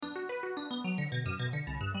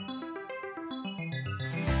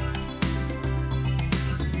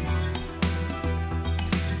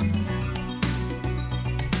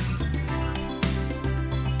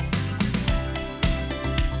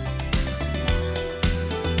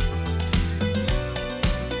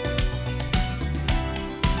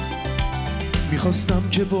میخواستم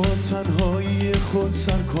که با تنهایی خود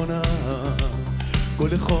سر کنم،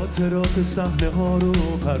 گل خاطرات صحنه ها رو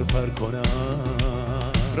پرپر کنم،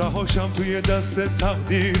 رهاشم توی دست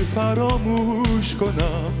تقدیر فراموش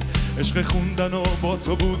کنم، عشق خوندن و با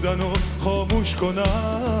تو بودن و خاموش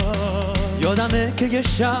کنم. یادمه که یه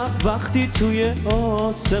شب وقتی توی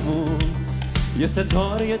آسمون یه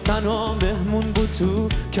ستاره تنها مهمون بود تو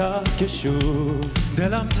کهکشون،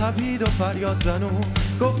 دلم تپید و فریاد زنون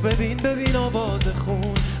گفت ببین آواز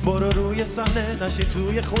خون، برو روی صحنه نشی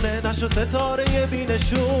توی خونه نشو ستاره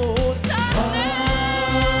بینشون.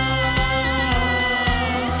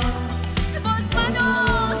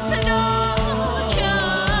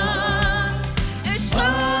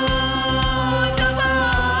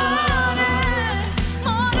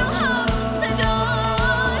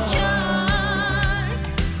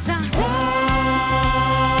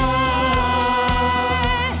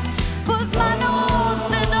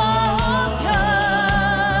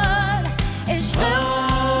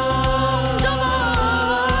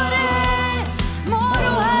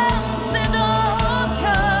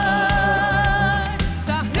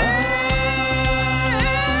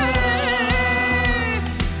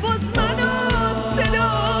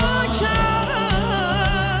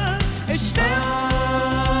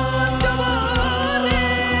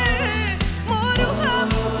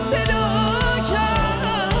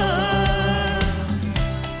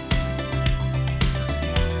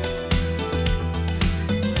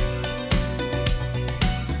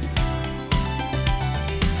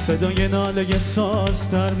 صدای ناله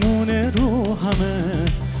ساز درمون رو همه،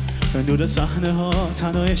 دور صحنه ها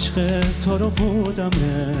تنها عشق تو رو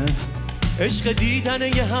بودمه، عشق دیدن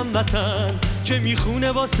یه هموطن که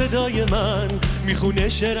میخونه با صدای من، میخونه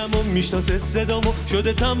شعرم و میشناسه صدامو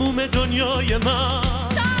شده تموم دنیای من.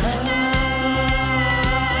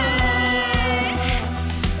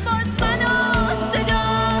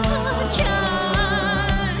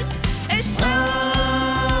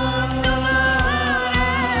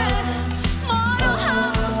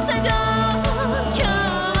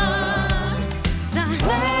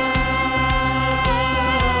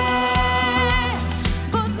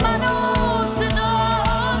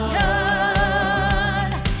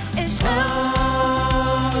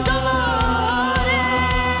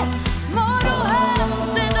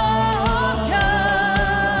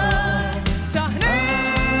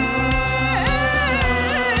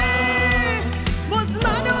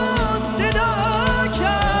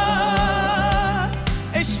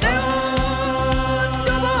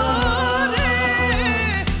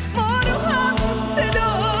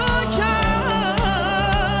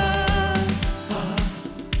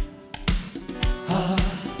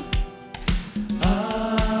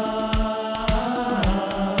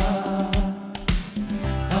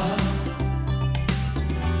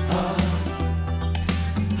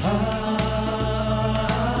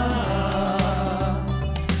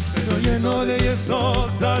 صدای ناله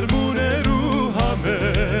ساز درمون رو همه،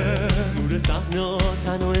 نور صحنه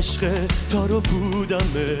تن و عشق تا رو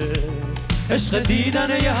بودمه، عشق دیدن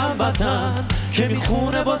یه هموطن که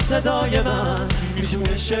میخونه با صدای من،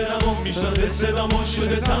 میخونه شعرم و میشناسه صدامو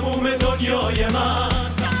شده تموم دنیای من.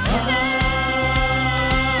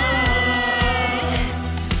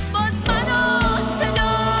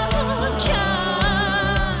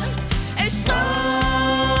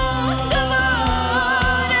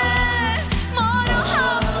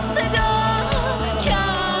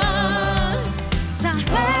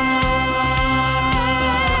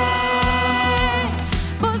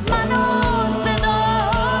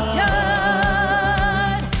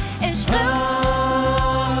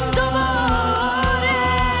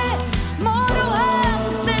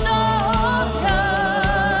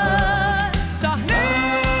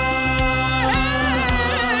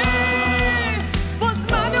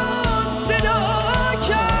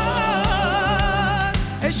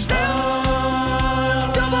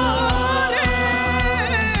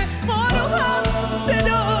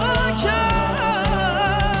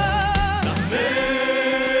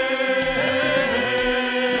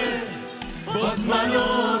 باز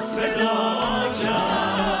منو صدا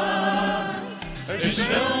کرد،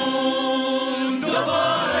 عشق